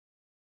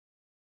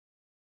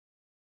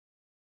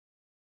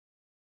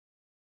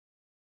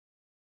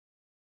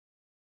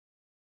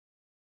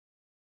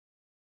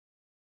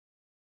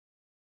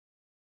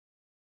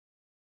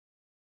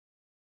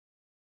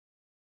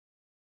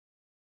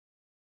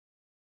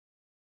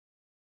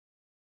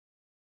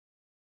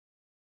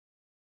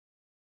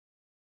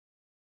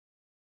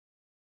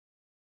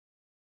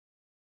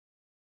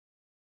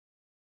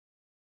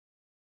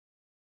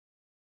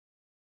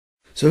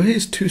So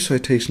here's two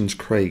citations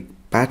Craig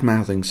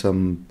bad-mouthing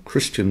some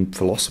Christian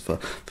philosopher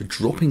for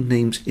dropping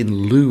names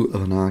in lieu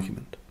of an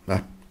argument,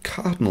 a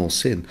cardinal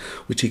sin,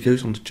 which he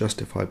goes on to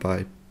justify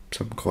by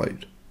some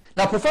quote.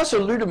 Now, Professor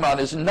Ludemann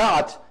is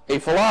not a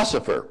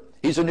philosopher.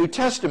 He's a New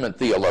Testament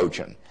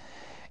theologian.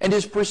 And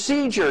his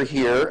procedure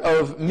here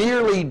of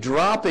merely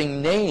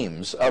dropping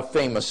names of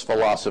famous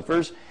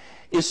philosophers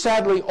is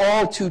sadly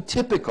all too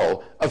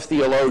typical of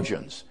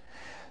theologians.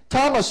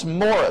 Thomas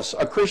Morris,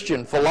 a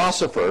Christian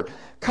philosopher,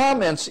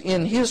 comments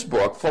in his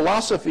book,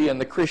 Philosophy and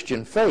the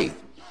Christian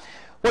Faith.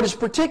 What is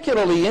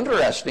particularly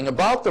interesting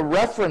about the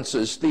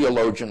references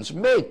theologians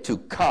make to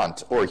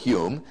Kant or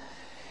Hume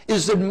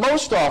is that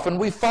most often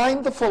we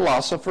find the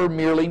philosopher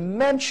merely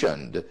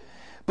mentioned,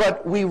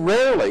 but we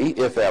rarely,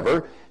 if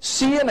ever,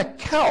 see an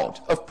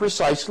account of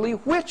precisely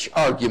which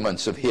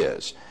arguments of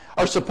his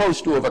are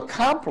supposed to have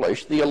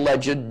accomplished the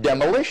alleged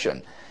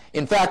demolition.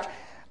 In fact,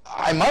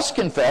 I must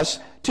confess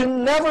to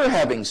never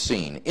having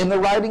seen in the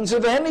writings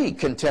of any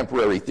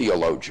contemporary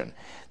theologian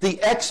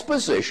the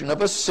exposition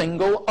of a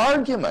single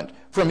argument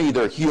from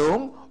either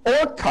Hume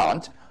or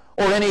Kant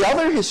or any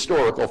other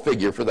historical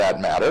figure for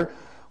that matter,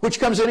 which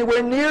comes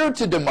anywhere near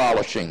to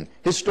demolishing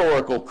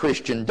historical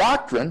Christian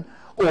doctrine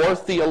or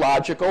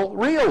theological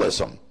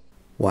realism.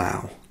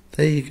 Wow,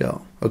 there you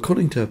go.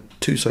 According to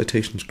two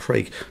citations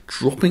Craig,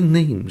 dropping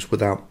names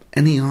without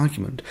any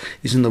argument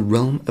is in the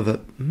realm of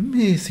a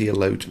mere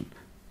theologian,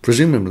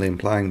 presumably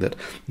implying that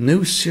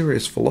no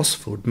serious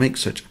philosopher would make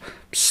such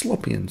a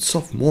sloppy and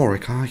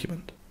sophomoric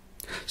argument.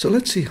 So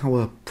let's see how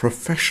a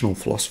professional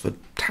philosopher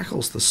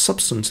tackles the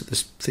substance of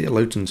this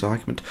theologian's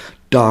argument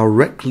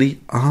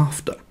directly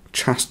after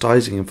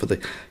chastising him for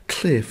the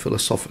clear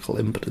philosophical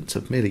impotence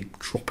of merely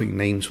dropping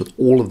names with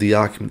all of the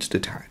arguments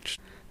detached.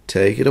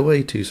 Take it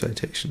away, two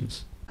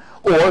citations.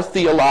 Or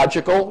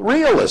theological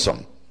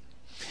realism.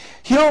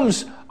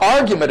 Hume's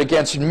argument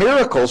against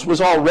miracles was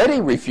already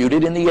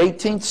refuted in the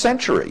 18th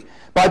century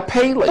by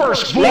Paley,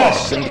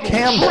 Less, and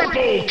Campbell,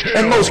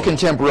 and most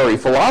contemporary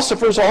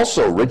philosophers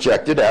also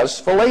rejected as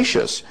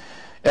fallacious,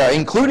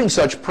 including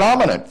such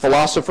prominent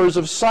philosophers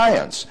of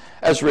science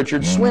as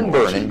Richard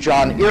Swinburne and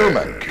John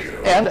Earman,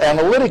 and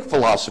analytic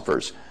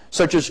philosophers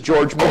such as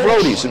George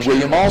Mavrodes and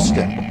William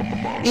Alston.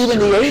 Even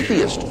the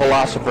atheist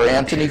philosopher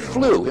Antony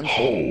Flew.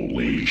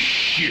 Holy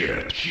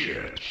shit.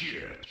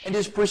 And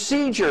his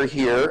procedure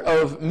here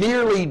of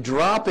merely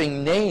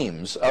dropping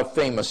names of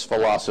famous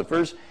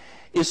philosophers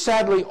is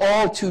sadly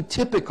all too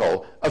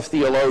typical of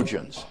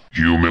theologians.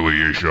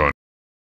 Humiliation.